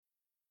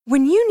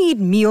When you need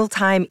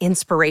mealtime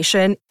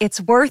inspiration,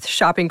 it's worth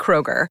shopping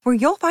Kroger, where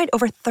you'll find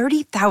over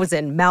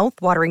 30,000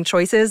 mouth-watering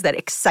choices that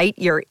excite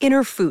your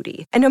inner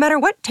foodie. And no matter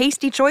what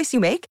tasty choice you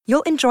make,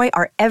 you'll enjoy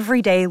our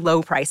everyday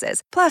low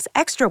prices, plus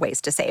extra ways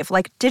to save,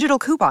 like digital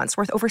coupons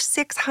worth over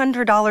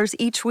 $600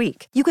 each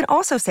week. You can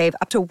also save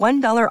up to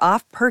 $1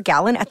 off per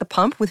gallon at the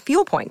pump with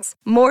fuel points.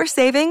 More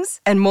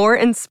savings and more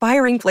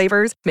inspiring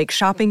flavors make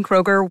shopping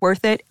Kroger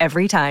worth it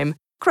every time.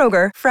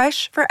 Kroger,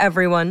 fresh for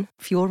everyone.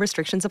 Fuel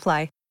restrictions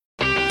apply.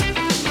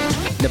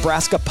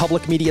 Nebraska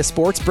Public Media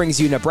Sports brings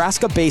you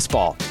Nebraska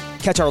Baseball.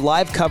 Catch our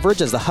live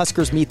coverage as the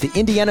Huskers meet the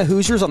Indiana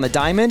Hoosiers on the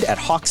Diamond at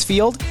Hawks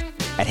Field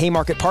at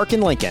Haymarket Park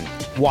in Lincoln.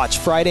 Watch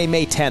Friday,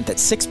 May 10th at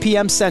 6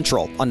 p.m.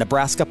 Central on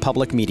Nebraska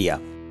Public Media.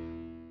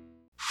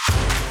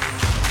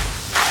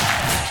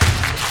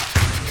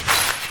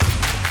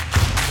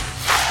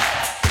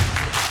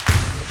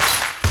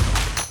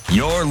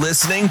 You're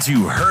listening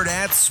to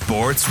Hurrdat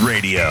Sports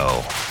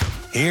Radio.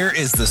 Here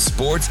is the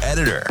sports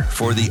editor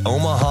for the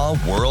Omaha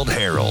World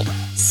Herald,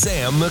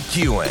 Sam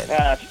McKewon.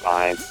 That's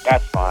fine.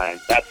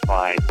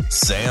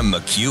 Sam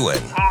McKewon.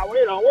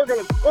 We're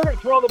gonna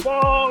throw the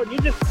ball, and you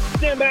just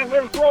stand back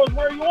there and throw it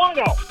where you want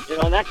to go.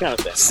 That kind of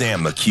thing.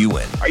 Sam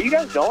McKewon. Are you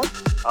guys going?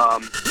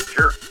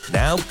 Sure.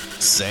 Now,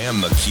 Sam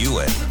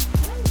McKewon.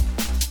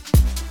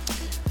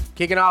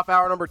 Kicking off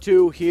hour number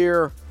 2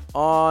 here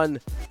on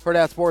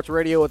Hurrdat Sports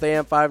Radio with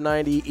AM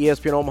 590,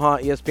 ESPN Omaha,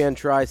 ESPN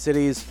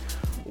Tri-Cities.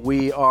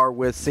 We are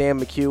with Sam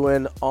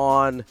McKewon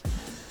on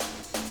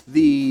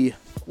the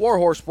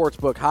Warhorse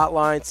Sportsbook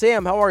hotline.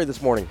 Sam, how are you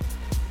this morning?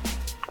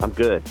 I'm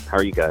good. How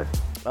are you guys?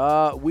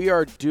 We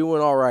are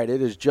doing all right.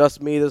 It is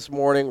just me this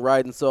morning,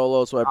 riding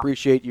solo, so I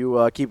appreciate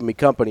you keeping me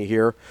company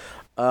here.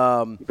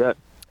 You bet.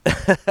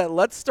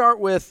 Let's start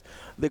with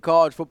the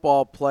College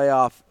Football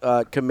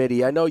Playoff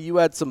Committee. I know you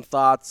had some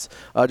thoughts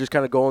just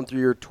kind of going through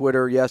your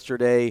Twitter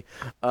yesterday.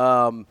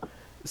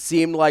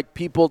 Seemed like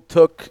people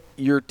took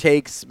your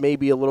takes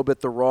maybe a little bit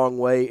the wrong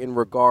way in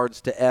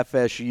regards to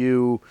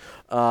FSU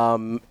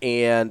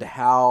and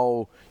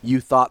how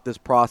you thought this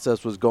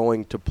process was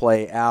going to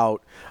play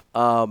out.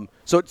 So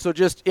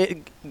just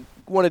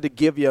wanted to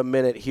give you a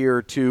minute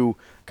here to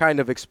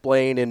kind of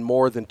explain in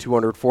more than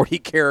 240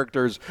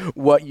 characters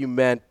what you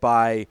meant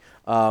by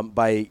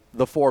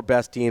the 4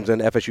 best teams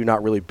and FSU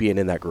not really being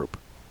in that group.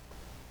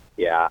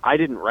 Yeah, I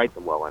didn't write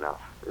them well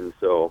enough, and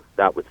so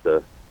that was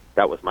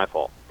my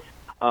fault.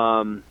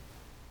 Here's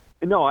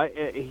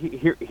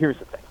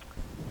the thing.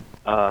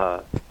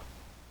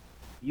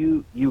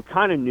 You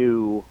kind of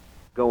knew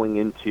going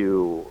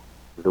into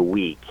the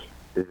week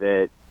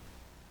that,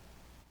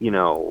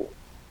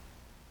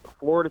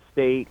 Florida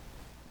State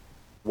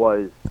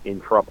was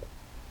in trouble.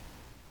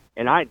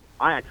 And I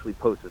actually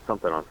posted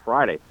something on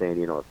Friday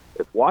saying,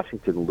 if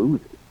Washington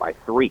loses by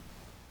 3,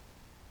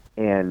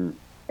 and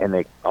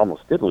they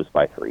almost did lose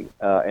by 3,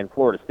 and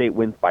Florida State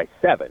wins by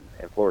 7,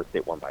 and Florida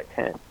State won by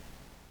 10,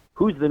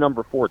 who's the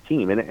number 4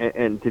 team?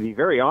 And to be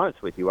very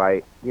honest with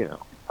you,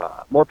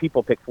 more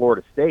people pick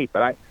Florida State,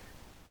 but I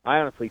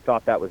honestly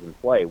thought that was in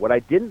play. What I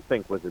didn't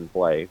think was in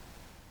play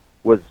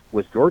was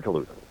Georgia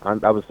losing.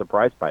 I was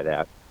surprised by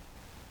that.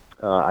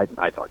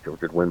 I thought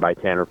Georgia would win by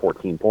 10 or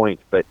 14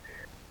 points, but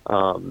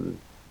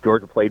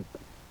Georgia played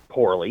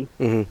poorly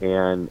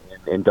and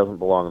doesn't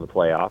belong in the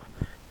playoff.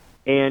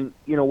 And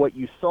what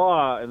you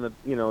saw in the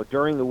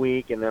during the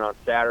week and then on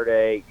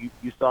Saturday,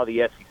 you saw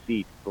the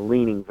SEC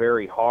leaning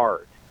very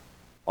hard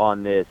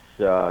on this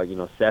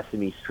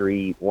Sesame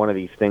Street. One of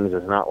these things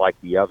is not like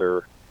the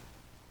other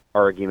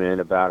argument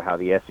about how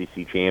the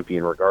SEC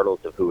champion,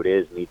 regardless of who it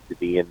is, needs to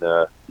be in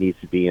the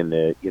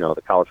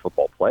the college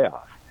football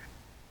playoff.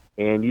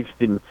 And you just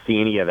didn't see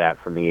any of that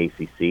from the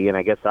ACC. And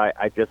I guess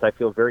I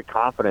feel very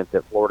confident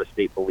that Florida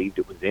State believed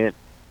it was in.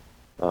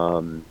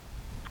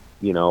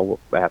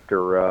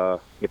 After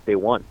if they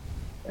won,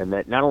 and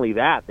that not only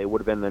that, they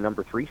would have been the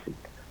number 3 seed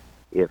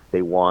if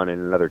they won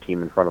and another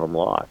team in front of them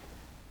lost.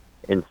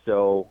 And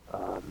so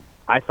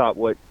I thought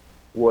what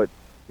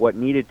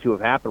needed to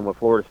have happened, what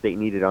Florida State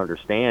needed to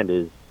understand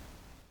is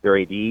their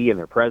AD and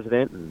their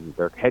president and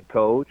their head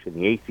coach and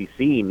the ACC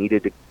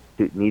needed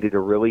to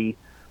really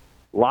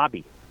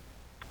lobby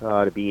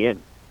to be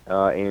in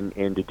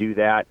and to do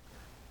that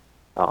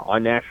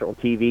on national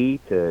TV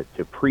to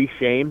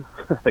pre-shame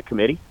the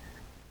committee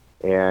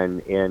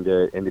and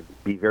to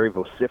be very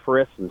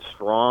vociferous and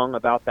strong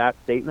about that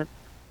statement.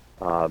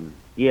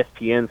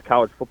 ESPN's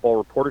college football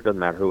reporter, doesn't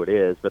matter who it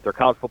is, but their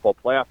college football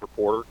playoff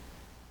reporter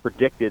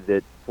predicted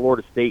that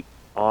Florida State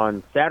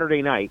on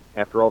Saturday night,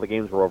 after all the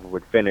games were over,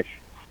 would finish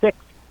 6th.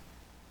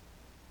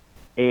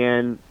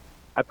 And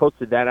I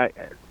posted that.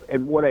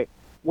 And what I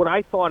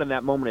thought in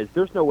that moment is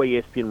there's no way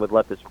ESPN would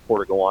let this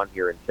reporter go on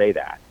here and say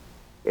that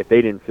if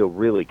they didn't feel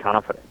really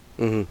confident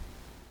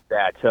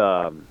that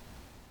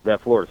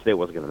Florida State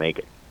wasn't going to make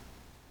it.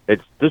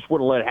 This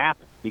wouldn't let it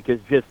happen because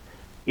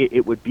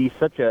it would be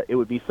such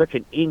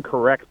an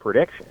incorrect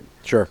prediction.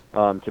 Sure.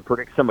 To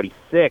predict somebody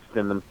 6th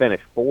and then finish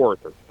 4th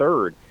or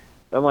 3rd.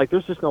 I'm like,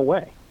 there's just no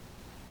way.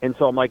 And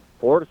so I'm like,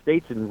 Florida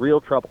State's in real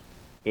trouble.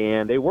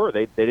 And they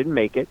didn't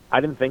make it. I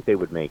didn't think they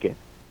would make it.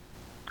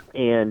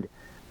 And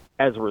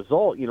as a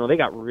result, they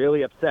got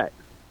really upset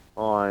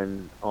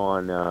on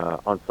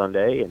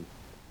Sunday, and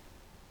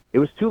it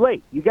was too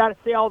late. You got to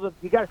say all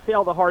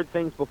the hard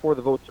things before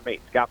the votes are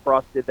made. Scott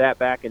Frost did that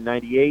back in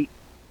 '98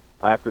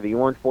 after the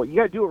Orange Bowl. You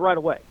got to do it right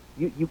away.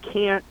 You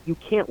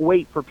can't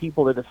wait for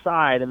people to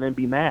decide and then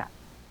be mad.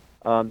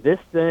 This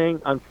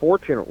thing,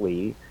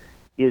 unfortunately,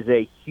 is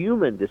a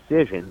human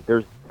decision.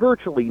 There's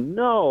virtually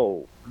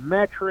no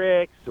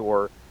metrics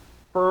or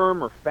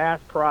firm or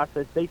fast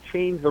process. They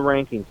change the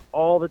rankings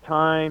all the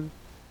time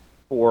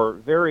for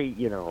very,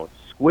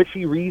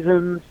 squishy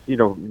reasons,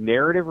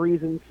 narrative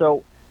reasons.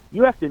 So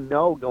you have to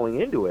know going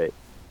into it,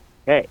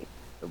 hey,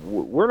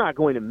 we're not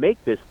going to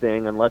make this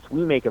thing unless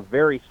we make a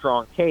very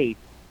strong case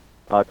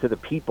to the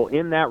people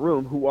in that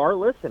room who are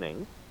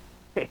listening,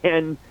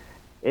 and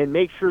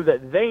make sure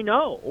that they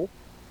know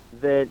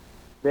that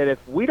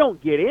if we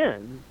don't get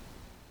in,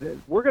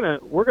 we're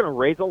gonna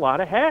raise a lot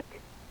of heck.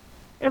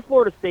 And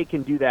Florida State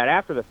can do that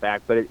after the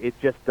fact, but it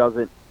just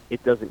doesn't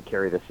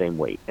carry the same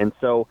weight. And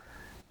so,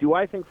 do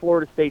I think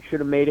Florida State should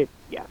have made it?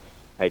 Yes,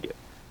 I do.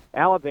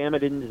 Alabama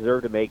didn't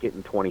deserve to make it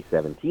in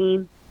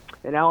 2017,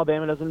 and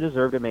Alabama doesn't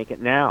deserve to make it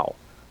now.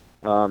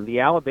 The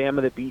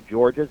Alabama that beat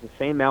Georgia is the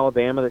same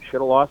Alabama that should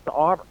have lost to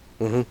Auburn.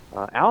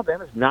 Mm-hmm.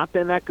 Alabama's not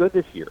been that good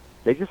this year.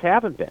 They just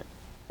haven't been.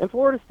 And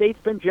Florida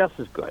State's been just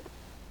as good.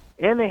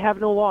 And they have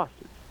no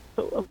losses.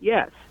 So,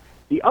 yes.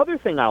 The other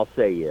thing I'll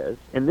say is,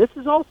 and this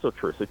is also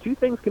true, so two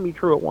things can be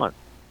true at once.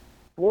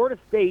 Florida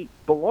State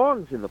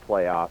belongs in the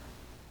playoff,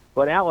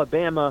 but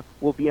Alabama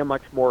will be a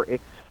much more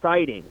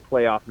exciting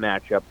playoff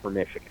matchup for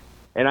Michigan.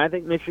 And I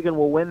think Michigan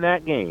will win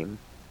that game,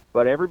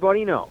 but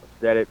everybody knows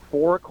that at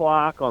 4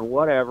 o'clock on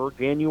whatever,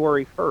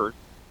 January 1st,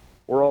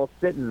 we're all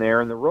sitting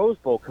there and the Rose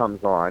Bowl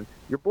comes on.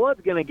 Your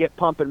blood's going to get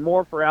pumping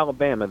more for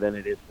Alabama than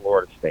it is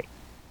Florida State.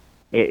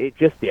 It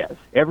just is.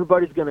 You're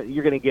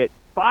going to get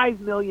 5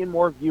 million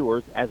more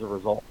viewers as a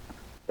result.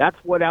 That's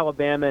what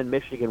Alabama and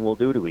Michigan will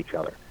do to each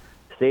other.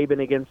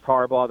 Saban against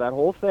Harbaugh, that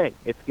whole thing.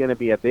 It's going to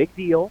be a big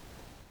deal.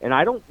 And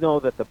I don't know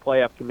that the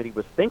playoff committee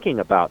was thinking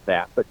about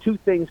that, but two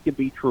things can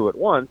be true at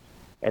once,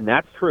 and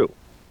that's true.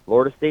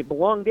 Florida State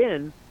belonged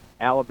in.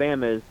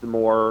 Alabama is the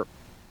more,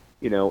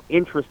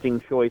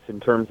 interesting choice in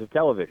terms of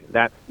television.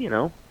 That's,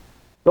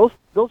 those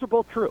are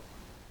both true.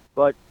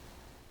 But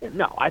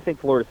no, I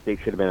think Florida State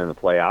should have been in the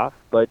playoff,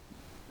 but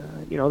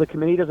the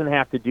committee doesn't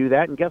have to do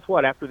that. And guess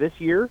what? After this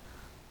year,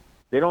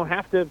 they don't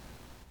have to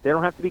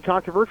be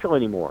controversial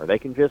anymore. They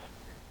can just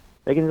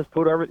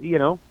put whoever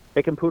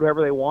they can put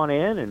whoever they want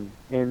in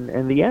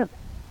the end.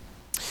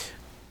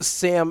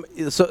 Sam,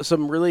 so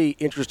some really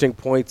interesting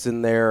points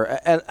in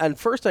there. And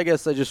first, I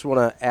guess I just want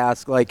to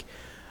ask,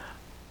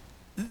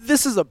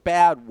 this is a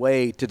bad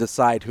way to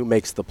decide who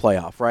makes the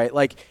playoff, right?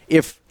 Like,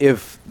 if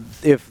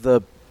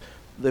the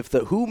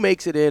who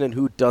makes it in and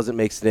who doesn't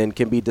make it in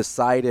can be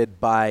decided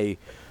by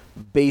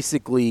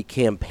basically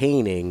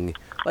campaigning,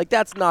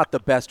 that's not the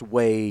best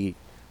way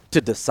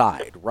to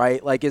decide,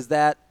 right? Is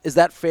that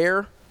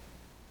fair?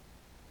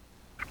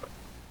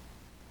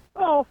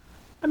 Well,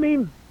 I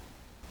mean,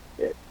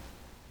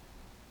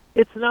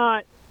 it's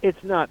not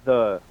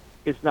the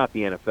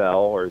NFL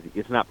or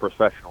it's not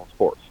professional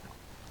sports.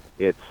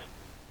 It's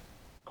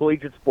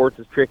collegiate sports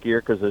is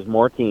trickier because there's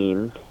more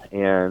teams,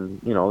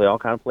 and they all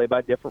kind of play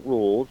by different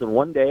rules. And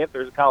one day, if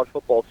there's a college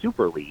football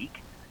super league,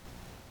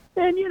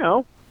 then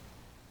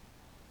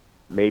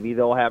maybe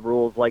they'll have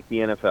rules like the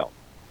NFL.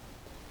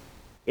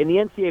 In the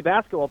NCAA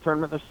basketball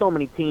tournament, there's so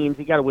many teams,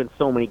 you got to win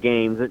so many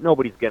games that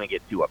nobody's going to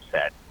get too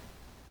upset.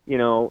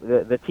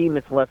 The team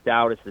that's left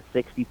out is the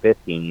 65th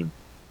team.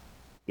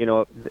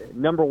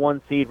 Number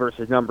 1 seed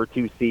versus number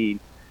 2 seed.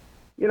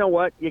 You know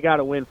what? You got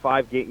to win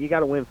 5 games. You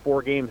got to win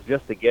 4 games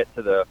just to get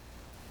to the.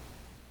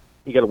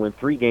 You got to win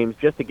 3 games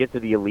just to get to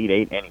the Elite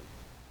Eight. Anyway,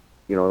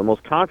 the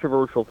most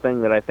controversial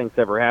thing that I think's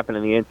ever happened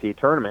in the NCAA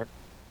tournament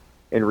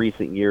in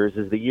recent years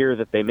is the year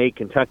that they made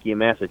Kentucky and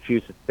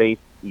Massachusetts face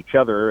each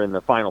other in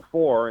the Final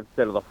Four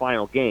instead of the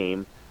final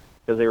game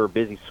because they were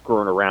busy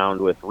screwing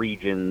around with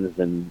regions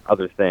and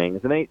other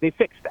things, and they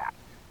fixed that.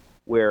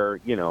 Where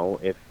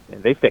if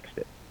they fixed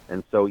it.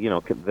 And so,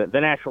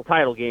 the national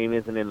title game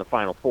isn't in the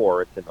Final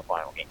Four, it's in the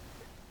final game.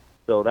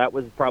 So that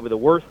was probably the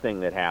worst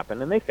thing that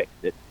happened, and they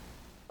fixed it.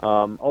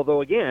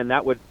 Although, again,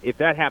 if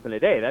that happened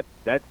today,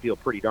 that'd feel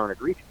pretty darn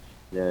egregious,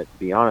 to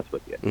be honest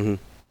with you. Mm-hmm.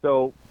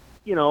 So,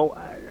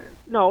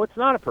 no, it's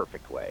not a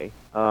perfect way.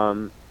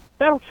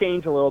 That'll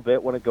change a little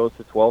bit when it goes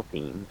to 12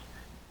 teams.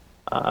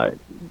 But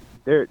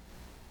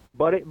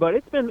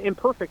it's been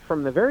imperfect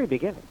from the very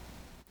beginning.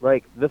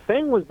 The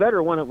thing was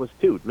better when it was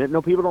 2.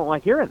 No, people don't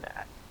like hearing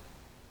that.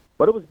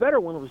 But it was better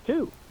when it was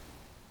 2.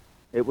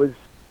 It was,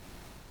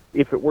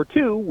 if it were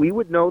 2, we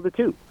would know the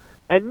 2.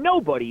 And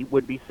nobody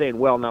would be saying,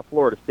 well, now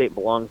Florida State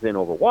belongs in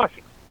over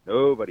Washington.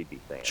 Nobody'd be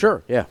saying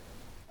Sure, yeah.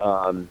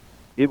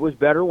 It was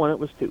better when it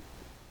was 2.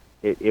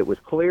 It was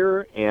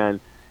clear,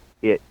 and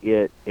it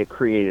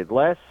created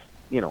less,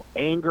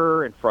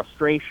 anger and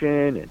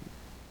frustration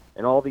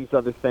and all these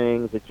other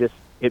things.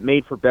 it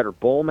made for better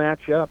bowl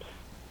matchups.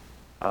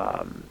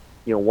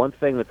 One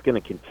thing that's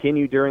going to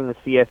continue during the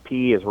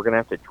CFP is we're going to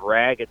have to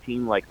drag a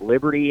team like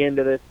Liberty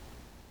into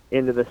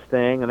this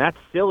thing, and that's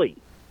silly.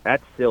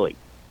 That's silly.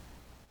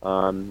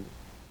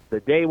 The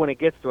day when it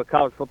gets to a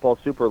college football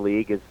super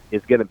league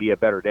is going to be a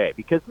better day,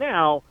 because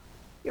now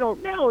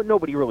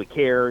nobody really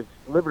cares.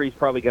 Liberty's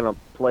probably going to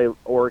play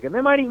Oregon.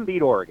 They might even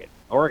beat Oregon.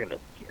 Oregon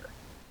doesn't care.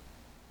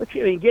 But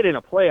you get in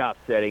a playoff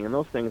setting, and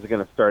those things are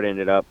going to start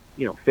ended up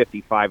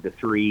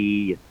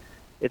 55-3.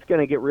 It's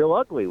going to get real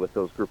ugly with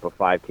those group of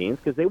 5 teams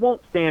because they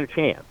won't stand a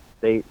chance.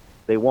 They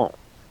won't.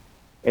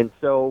 And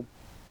so,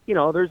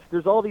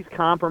 there's all these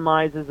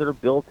compromises that are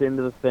built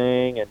into the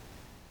thing, and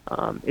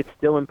it's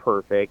still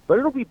imperfect, but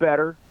it'll be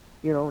better,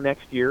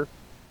 next year.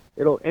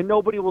 And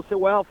nobody will say,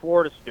 well,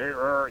 Florida State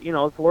will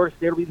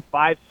be the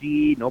 5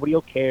 seed. Nobody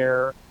will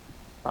care.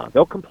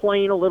 They'll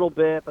complain a little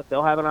bit, but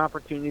they'll have an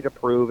opportunity to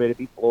prove it. It'll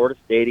be Florida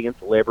State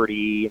against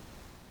Liberty.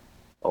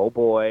 Oh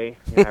boy,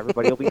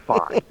 everybody will be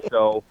fine.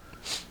 So,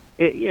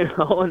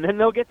 and then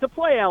they'll get to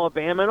play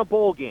Alabama in a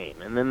bowl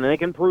game, and then they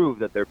can prove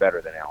that they're better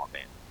than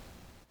Alabama.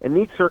 In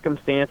these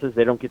circumstances,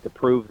 they don't get to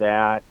prove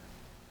that.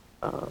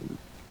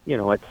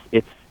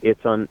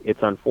 It's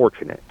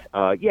unfortunate.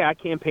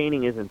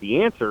 Campaigning isn't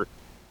the answer,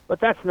 but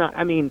that's not.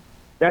 I mean,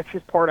 that's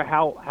just part of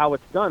how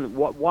it's done.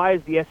 Why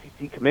is the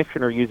SEC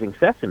commissioner using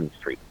Sesame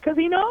Street? Because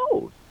he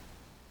knows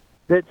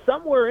that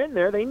somewhere in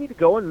there they need to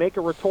go and make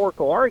a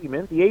rhetorical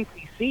argument. The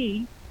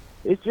ACC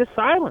is just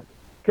silent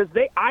because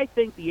I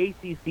think the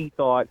ACC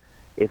thought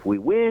if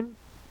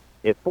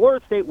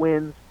Florida State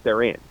wins,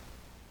 they're in,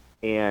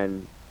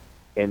 and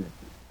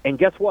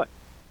guess what?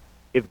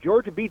 If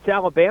Georgia beats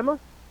Alabama,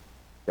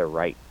 they're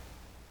right.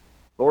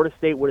 Florida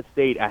State would have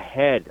stayed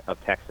ahead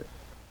of Texas.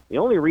 The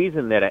only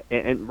reason that,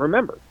 and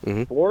remember,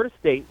 Florida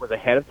State was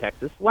ahead of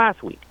Texas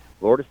last week.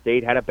 Florida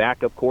State had a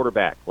backup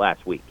quarterback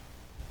last week.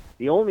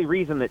 The only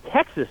reason that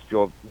Texas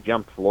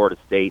jumped Florida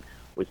State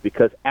was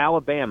because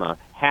Alabama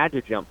had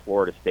to jump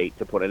Florida State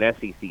to put an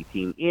SEC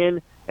team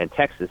in, and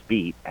Texas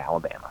beat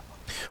Alabama.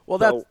 Well,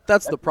 so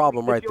that's the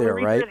problem right there,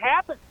 right? It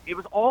happened. It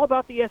was all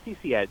about the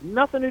SEC. It had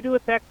nothing to do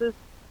with Texas.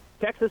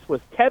 Texas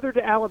was tethered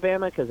to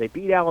Alabama because they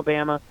beat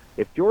Alabama.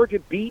 If Georgia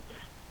beats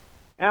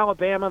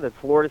Alabama, then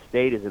Florida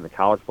State is in the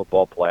college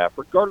football playoff,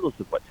 regardless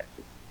of what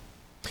Texas.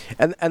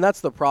 And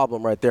that's the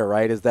problem right there,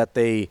 right? Is that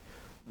they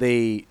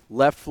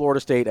left Florida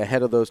State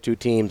ahead of those two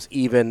teams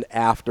even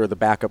after the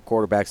backup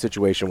quarterback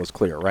situation was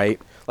clear, right?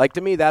 Like,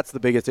 to me, that's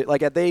the biggest.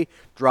 Like, had they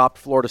dropped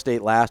Florida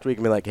State last week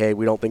and be like, hey,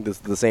 we don't think this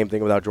is the same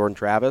thing without Jordan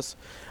Travis,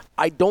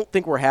 I don't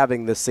think we're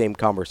having this same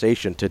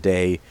conversation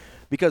today,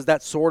 because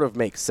that sort of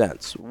makes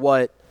sense.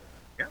 What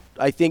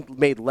I think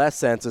made less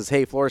sense is,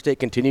 hey, Florida State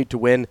continued to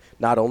win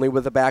not only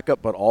with a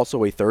backup but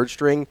also a third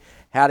string,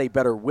 had a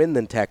better win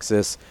than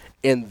Texas,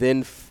 and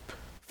then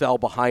fell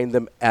behind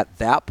them at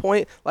that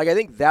point. Like, I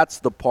think that's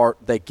the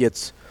part that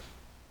gets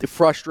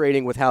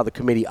frustrating with how the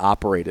committee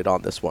operated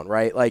on this one,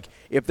 right? Like,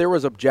 if there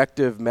was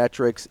objective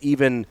metrics,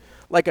 even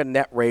like a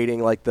net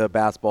rating like the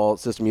basketball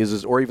system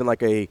uses, or even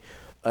like a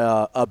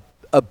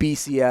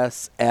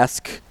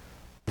BCS-esque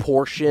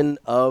portion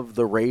of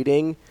the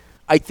rating,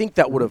 I think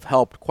that would have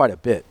helped quite a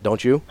bit,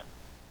 don't you?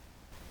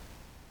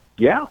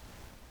 Yeah,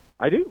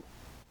 I do.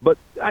 But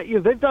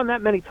they've done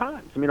that many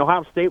times. I mean,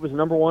 Ohio State was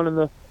number one in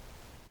the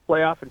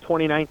playoff in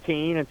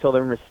 2019 until they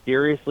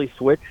mysteriously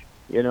switched,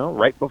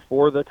 right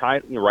before the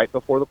right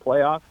before the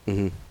playoff.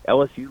 Mm-hmm.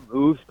 LSU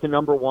moves to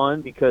number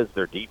one because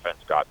their defense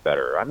got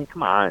better. I mean,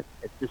 come on.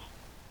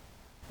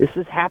 This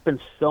has happened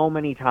so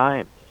many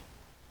times.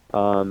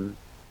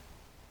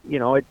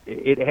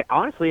 It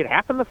honestly, it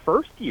happened the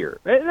first year.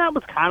 And that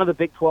was kind of the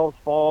Big 12's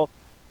fault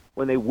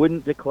when they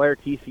wouldn't declare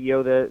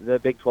TCU the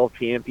Big 12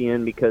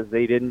 champion because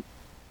they didn't,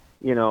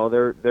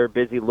 they're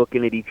busy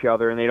looking at each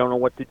other and they don't know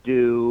what to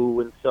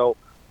do. And so,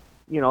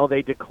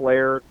 they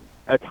declared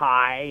a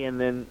tie, and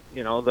then,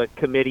 the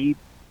committee,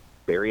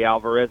 Barry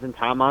Alvarez and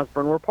Tom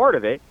Osborne were part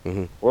of it.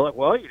 Mm-hmm. We're like,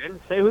 well, you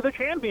didn't say who the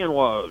champion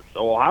was.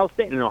 So Ohio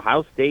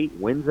State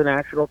wins the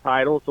national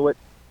title, so it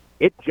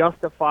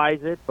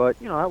justifies it, but,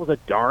 that was a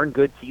darn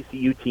good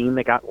TCU team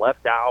that got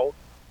left out.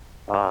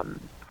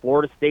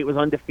 Florida State was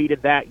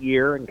undefeated that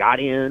year and got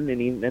in,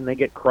 and then they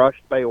get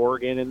crushed by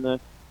Oregon in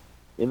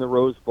the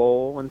Rose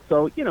Bowl. And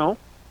so,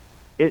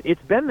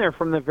 it's been there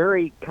from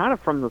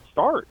from the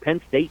start.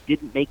 Penn State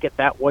didn't make it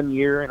that one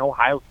year, and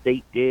Ohio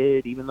State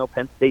did, even though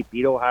Penn State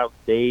beat Ohio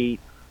State.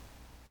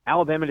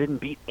 Alabama didn't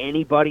beat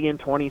anybody in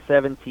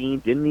 2017,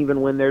 didn't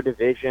even win their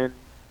division.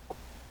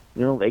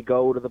 They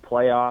go to the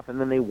playoff, and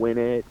then they win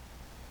it.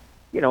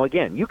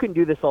 Again, you can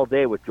do this all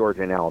day with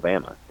Georgia and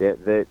Alabama. Their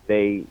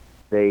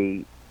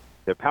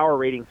power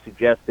ratings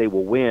suggest they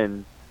will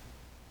win,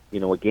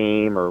 a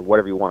game or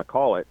whatever you want to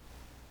call it.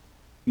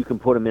 You can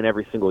put them in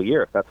every single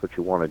year if that's what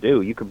you want to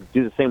do. You can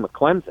do the same with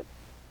Clemson.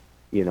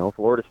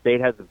 Florida State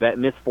has the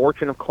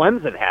misfortune of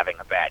Clemson having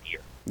a bad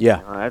year.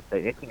 Yeah,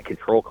 they can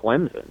control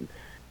Clemson,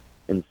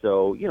 and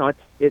so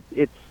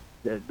it's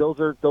those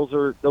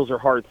are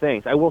hard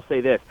things. I will say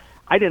this: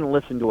 I didn't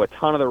listen to a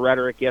ton of the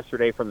rhetoric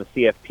yesterday from the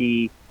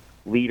CFP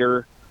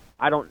leader.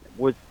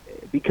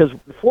 Because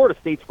Florida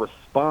State's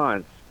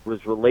response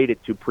was related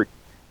to,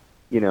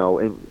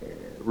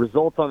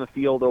 results on the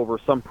field over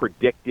some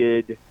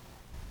predicted,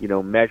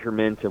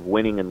 measurement of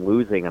winning and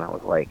losing. And I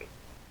was like,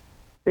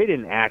 they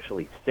didn't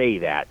actually say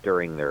that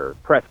during their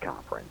press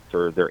conference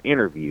or their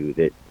interview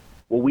that,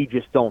 well, we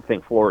just don't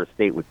think Florida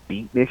State would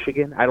beat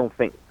Michigan. I don't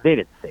think they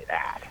didn't say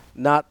that.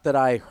 Not that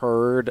I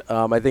heard.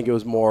 I think it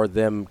was more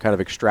them kind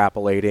of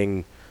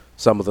extrapolating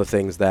some of the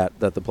things that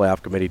the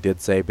playoff committee did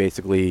say.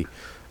 Basically,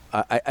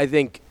 I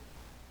think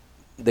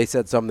they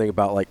said something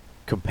about like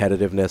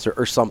competitiveness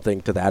or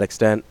something to that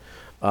extent,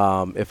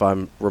 if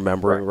I'm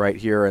remembering right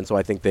here. And so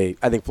I think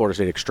Florida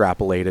State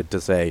extrapolated to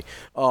say,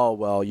 oh,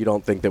 well, you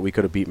don't think that we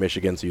could have beat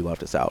Michigan, so you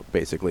left us out,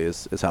 basically,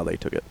 is how they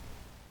took it.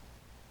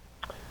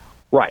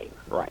 Right.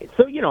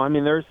 So,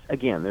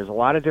 there's a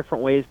lot of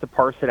different ways to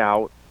parse it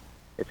out.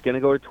 It's going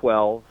to go to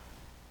 12.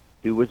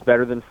 2 was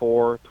better than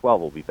 4.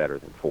 12 will be better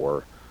than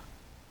 4.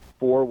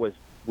 4 was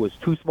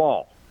too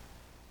small.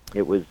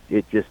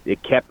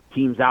 It kept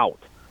teams out.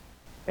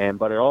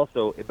 But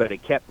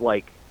it kept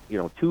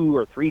 2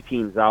 or 3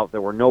 teams out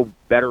that were no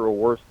better or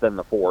worse than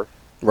the 4th.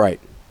 Right.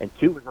 And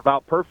 2 was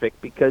about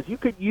perfect because you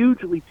could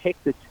usually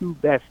pick the 2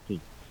 best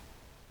teams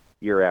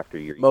year after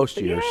year. Most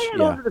years,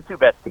 those are the 2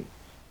 best teams.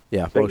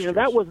 Yeah, but, most years.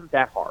 That wasn't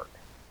that hard.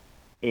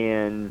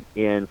 And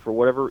for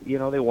whatever,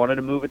 they wanted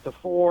to move it to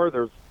 4.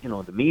 There's,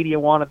 the media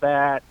wanted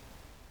that.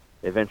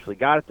 They eventually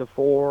got it to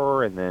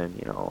 4, and then,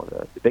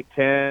 the Big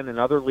Ten and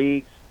other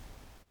leagues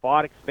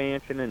fought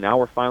expansion, and now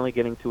we're finally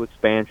getting to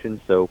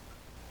expansion. So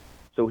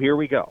here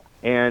we go.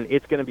 And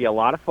it's going to be a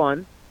lot of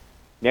fun.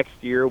 Next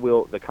year,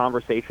 the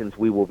conversations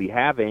we will be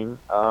having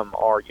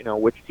are,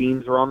 which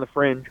teams are on the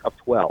fringe of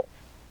 12.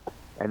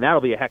 And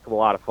that'll be a heck of a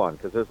lot of fun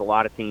because there's a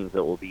lot of teams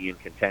that will be in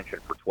contention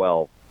for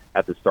 12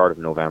 at the start of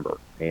November.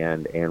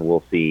 And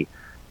we'll see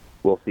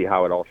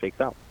how it all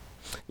shakes out.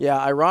 Yeah,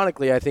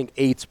 ironically, I think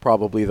 8's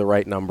probably the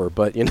right number,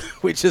 but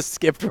we just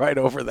skipped right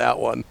over that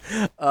one.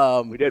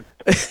 We did,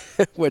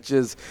 which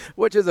is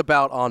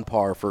about on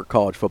par for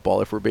college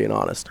football, if we're being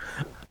honest.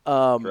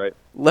 Right.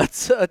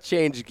 Let's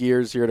change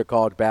gears here to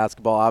college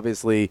basketball.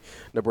 Obviously,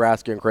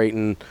 Nebraska and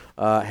Creighton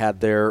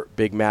had their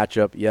big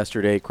matchup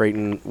yesterday.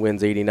 Creighton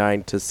wins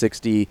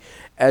 89-60.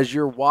 As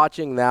you're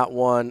watching that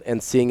one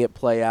and seeing it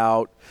play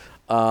out,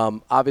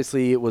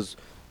 obviously it was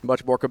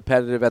much more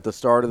competitive at the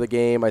start of the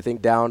game. I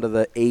think down to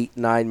the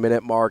 8-9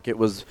 minute mark, it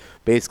was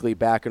basically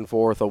back and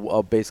forth,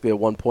 basically a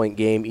 1-point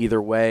game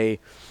either way.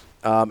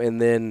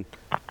 And then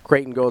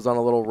Creighton goes on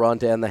a little run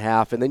to end the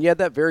half. And then you had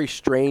that very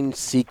strange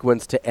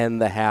sequence to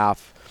end the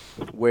half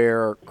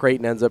where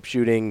Creighton ends up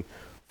shooting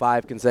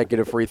 5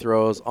 consecutive free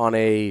throws on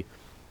a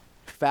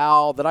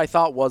foul that I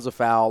thought was a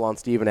foul on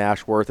Stephen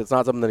Ashworth. It's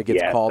not something that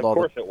gets called all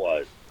the time. Of course it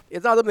was.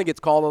 It's not something that gets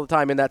called all the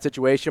time in that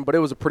situation, but it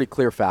was a pretty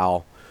clear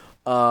foul.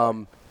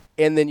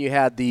 And then you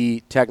had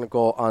the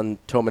technical on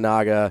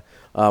Tominaga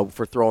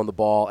for throwing the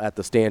ball at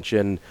the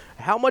stanchion.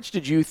 How much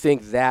did you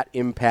think that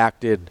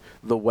impacted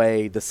the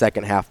way the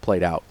second half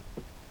played out?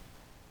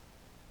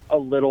 A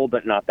little,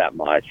 but not that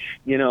much.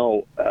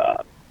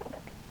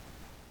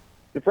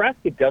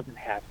 Nebraska doesn't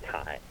have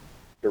time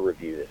to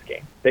review this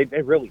game. They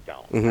really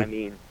don't. Mm-hmm. I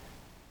mean,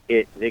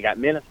 they got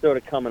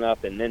Minnesota coming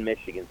up and then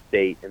Michigan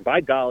State, and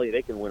by golly,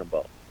 they can win them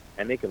both,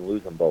 and they can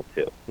lose them both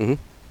too. Mm-hmm.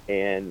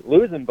 And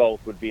losing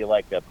both would be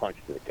like a punch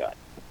to the gut.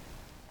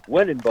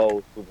 Winning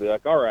both would be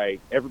like, all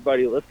right,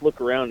 everybody, let's look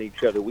around at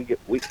each other.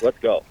 Let's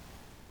go.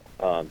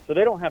 So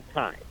they don't have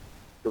time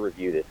to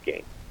review this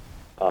game.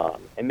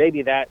 And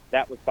maybe that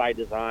was by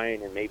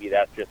design, and maybe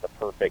that's just a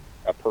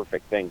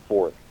perfect thing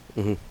for them.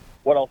 Mm-hmm.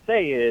 What I'll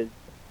say is,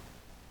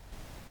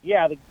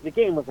 yeah, the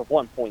game was a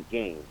 1-point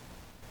game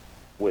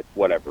with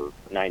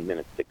 9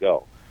 minutes to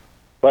go.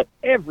 But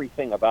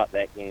everything about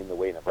that game, the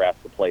way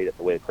Nebraska played it,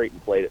 the way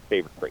Creighton played it,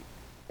 favored Creighton.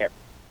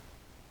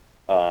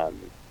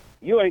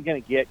 You ain't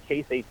going to get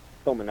Keisei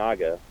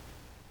Tominaga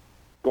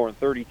scoring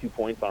 32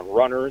 points on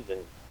runners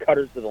and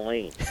cutters to the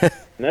lane. And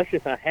that's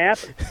just not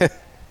happening.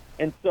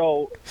 And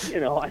so,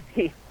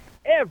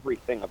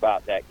 everything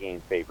about that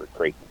game favored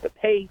Creighton. The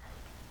pace,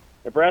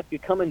 Nebraska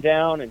coming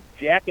down and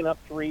jacking up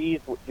threes,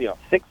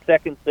 6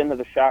 seconds into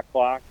the shot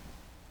clock.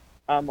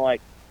 I'm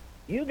like,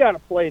 you got to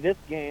play this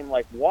game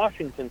like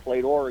Washington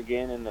played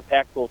Oregon in the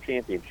Pac-12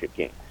 championship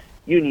game.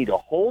 You need to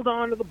hold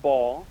on to the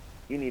ball.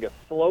 You need to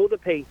slow the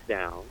pace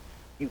down.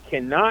 You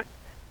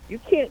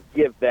can't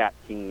give that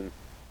team,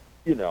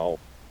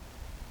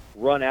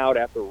 run out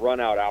after run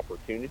out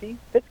opportunities.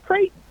 It's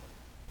Creighton.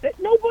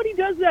 Nobody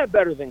does that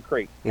better than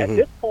Creighton. Mm-hmm. At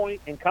this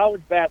point in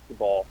college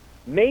basketball,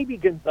 maybe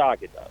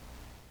Gonzaga does.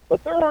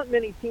 But there aren't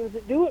many teams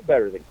that do it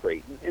better than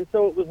Creighton. And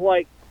so it was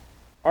like,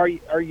 are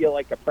you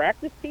like a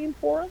practice team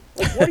for us?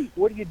 Like,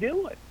 what are you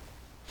doing?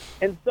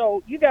 And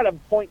so you got to have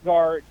a point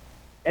guard,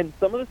 and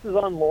some of this is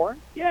on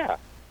Lawrence. Yeah.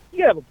 You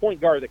got to have a point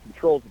guard that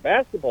controls the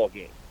basketball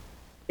game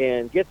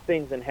and gets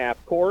things in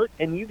half court,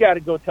 and you got to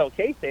go tell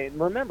Keisei. And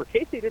remember,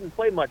 Keisei didn't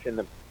play much in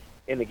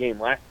the game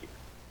last year.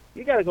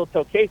 You got to go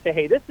tell Keisei,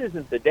 hey, this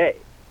isn't the day.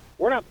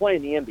 We're not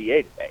playing the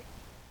NBA today.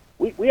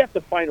 We have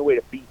to find a way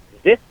to beat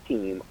this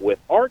team with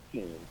our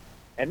team,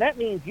 and that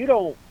means you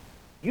don't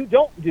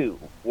do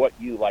what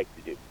you like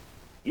to do.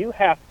 You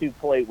have to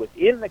play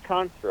within the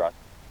construct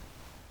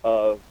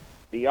of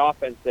the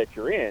offense that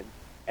you're in,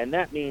 and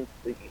that means,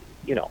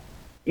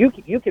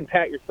 you can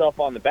pat yourself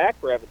on the back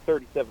for having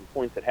 37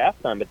 points at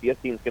halftime, but the other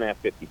team's going to have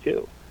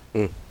 52.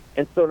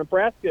 And so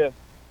Nebraska,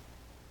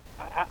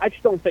 I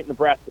just don't think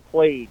Nebraska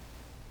played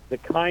the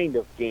kind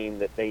of game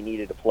that they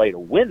needed to play to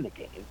win the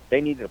game.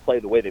 They needed to play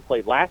the way they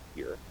played last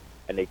year,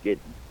 and they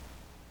didn't.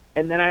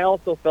 And then I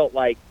also felt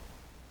like,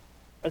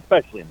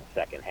 especially in the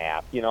second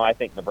half, I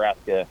think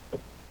Nebraska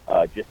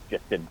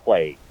just didn't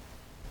play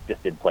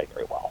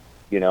very well.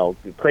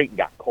 Creighton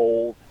got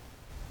cold.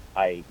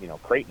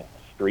 Creighton is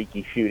a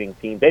streaky shooting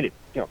team.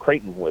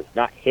 Creighton was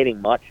not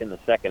hitting much in the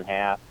second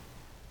half,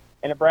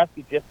 and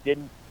Nebraska just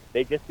didn't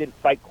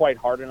fight quite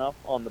hard enough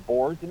on the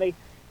boards. And they,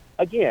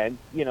 again,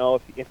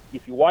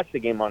 if you watch the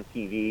game on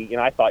TV,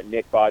 I thought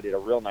Nick Baugh did a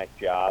real nice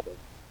job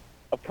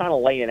of kind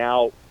of laying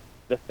out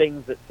the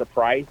things that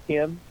surprised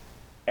him.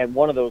 And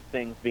one of those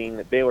things being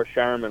that Baylor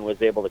Scheierman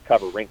was able to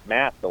cover Rink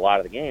Mast a lot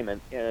of the game,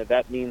 and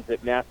that means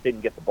that Mast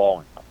didn't get the ball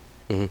enough.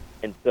 Mm-hmm.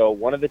 And so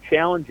one of the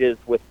challenges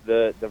with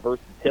the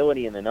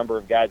versatility and the number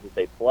of guys that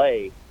they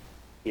play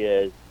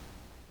is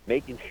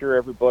making sure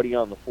everybody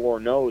on the floor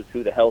knows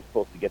who the hell's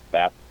supposed to get the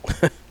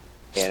basketball.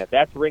 And if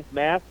that's Rink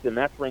Mast, then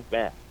that's Rink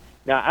Mast.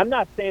 Now, I'm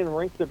not saying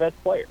Rink's the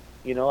best player.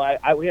 We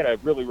had a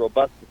really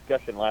robust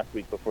discussion last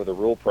week before the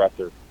rule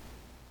presser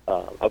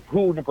of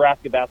who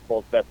Nebraska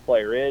basketball's best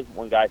player is.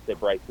 One guy said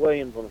Bryce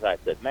Williams. One guy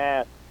said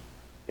Mast.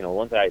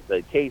 One guy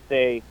said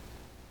Casey.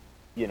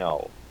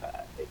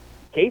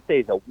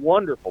 Casey's a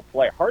wonderful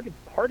player. Hard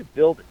to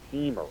build a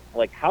team, or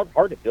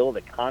hard to build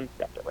a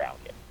concept around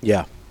him.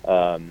 Yeah.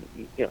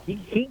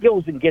 He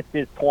goes and gets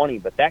his 20,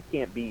 but that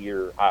can't be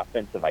your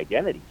offensive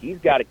identity. He's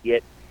got to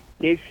get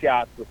his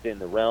shots within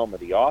the realm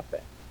of the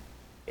offense.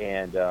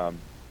 And I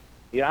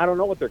don't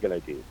know what they're going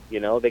to do.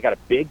 They got a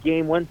big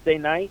game Wednesday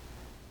night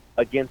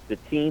against a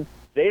team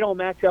they don't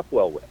match up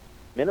well with.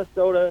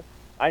 Minnesota,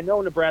 I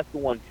know Nebraska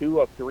won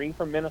 2 of 3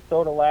 from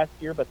Minnesota last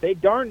year, but they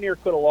darn near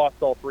could have lost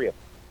all 3 of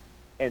them.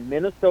 And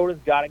Minnesota's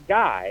got a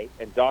guy,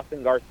 and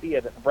Dawson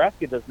Garcia, that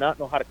Nebraska does not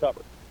know how to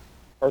cover.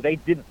 Or they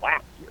didn't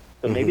last year.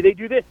 So maybe they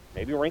do this.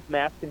 Maybe Rink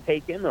Mast can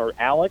take him, or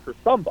Alec, or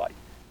somebody.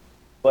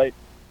 But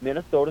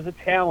Minnesota's a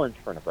challenge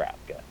for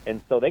Nebraska. And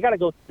so they gotta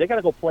go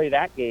play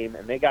that game,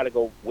 and they gotta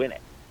go win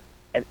it.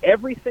 And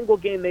every single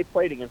game they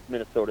played against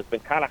Minnesota has been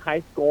kind of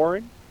high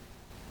scoring,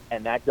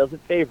 and that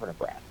doesn't favor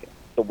Nebraska.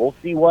 So we'll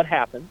see what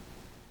happens.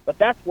 But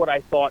that's what I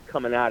thought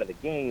coming out of the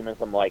game,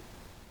 is I'm like,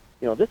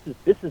 this is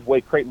the way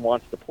Creighton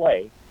wants to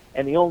play.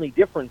 And the only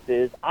difference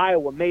is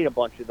Iowa made a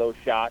bunch of those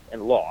shots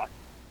and lost,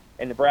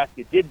 and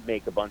Nebraska didn't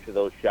make a bunch of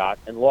those shots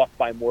and lost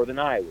by more than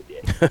Iowa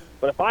did.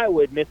 But if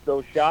Iowa had missed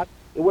those shots,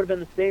 it would have been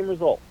the same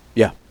result.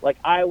 Yeah. But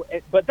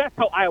that's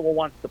how Iowa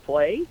wants to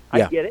play.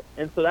 I get it.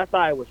 And so that's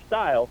Iowa's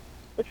style.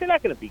 But you're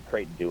not going to beat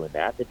Creighton doing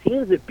that. The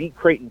teams that beat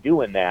Creighton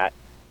doing that,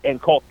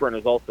 and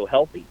Kalkbrenner's also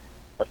healthy,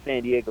 are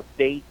San Diego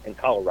State and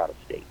Colorado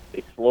State.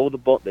 They slow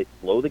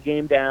the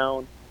game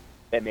down.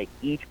 They make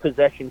each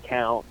possession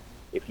count.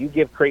 If you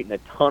give Creighton a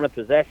ton of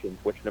possessions,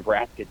 which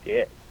Nebraska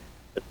did,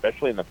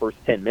 especially in the first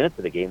 10 minutes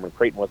of the game when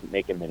Creighton wasn't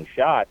making many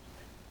shots,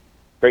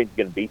 Creighton's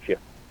going to beat you.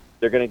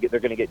 They're going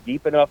to get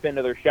deep enough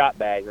into their shot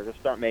bag, they're going to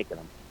start making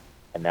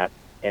them,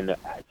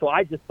 so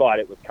I just thought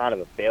it was kind of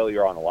a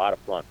failure on a lot of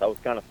fronts. I was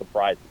kind of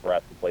surprised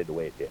Nebraska played the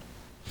way it did.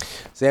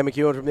 Sam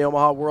McKewon from the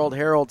Omaha World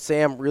Herald.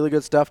 Sam, really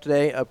good stuff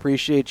today.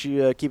 Appreciate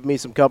you keeping me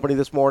some company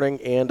this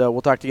morning, and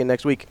we'll talk to you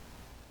next week.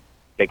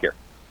 Take care.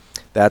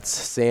 That's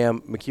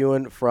Sam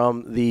McKewon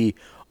from the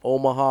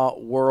Omaha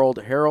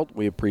World Herald.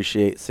 We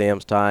appreciate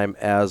Sam's time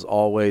as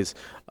always.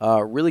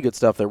 Really good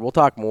stuff there. We'll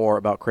talk more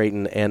about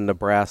Creighton and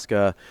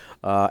Nebraska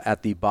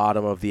at the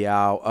bottom of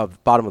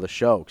the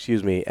show,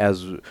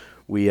 as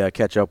we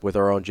catch up with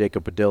our own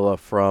Jacob Padilla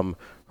from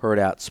Herd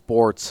at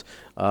Sports.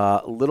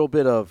 A little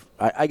bit of,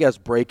 I guess,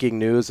 breaking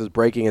news, as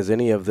breaking as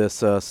any of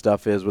this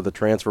stuff is with the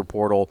transfer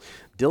portal.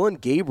 Dylan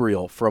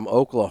Gabriel from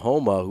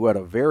Oklahoma, who had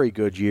a very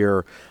good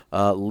year,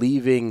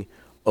 leaving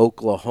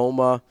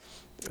Oklahoma.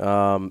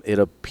 It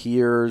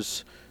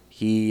appears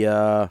he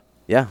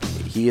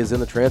is in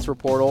the transfer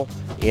portal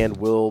and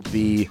will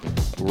be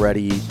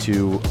ready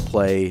to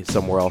play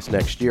somewhere else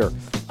next year.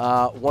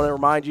 Want to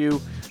remind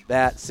you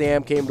that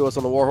Sam came to us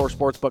on the Warhorse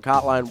Sportsbook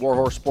hotline.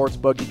 Warhorse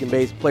Sportsbook, you can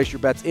place your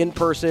bets in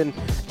person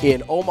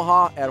in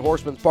Omaha at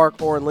Horseman's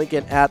Park or in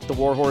Lincoln at the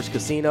Warhorse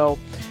Casino.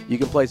 You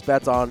can place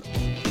bets on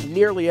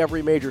nearly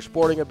every major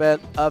sporting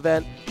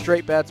event,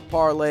 straight bets,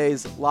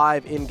 parlays,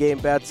 live in-game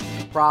bets,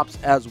 props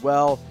as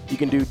well. You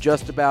can do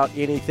just about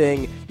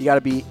anything. You got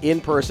to be in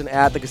person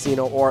at the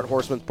casino or at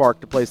Horseman's Park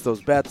to place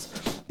those bets.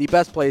 The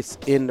best place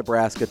in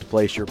Nebraska to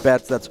place your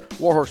bets. That's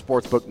Warhorse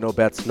Sportsbook. No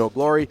bets, no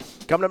glory.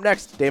 Coming up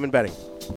next, Damon Benning.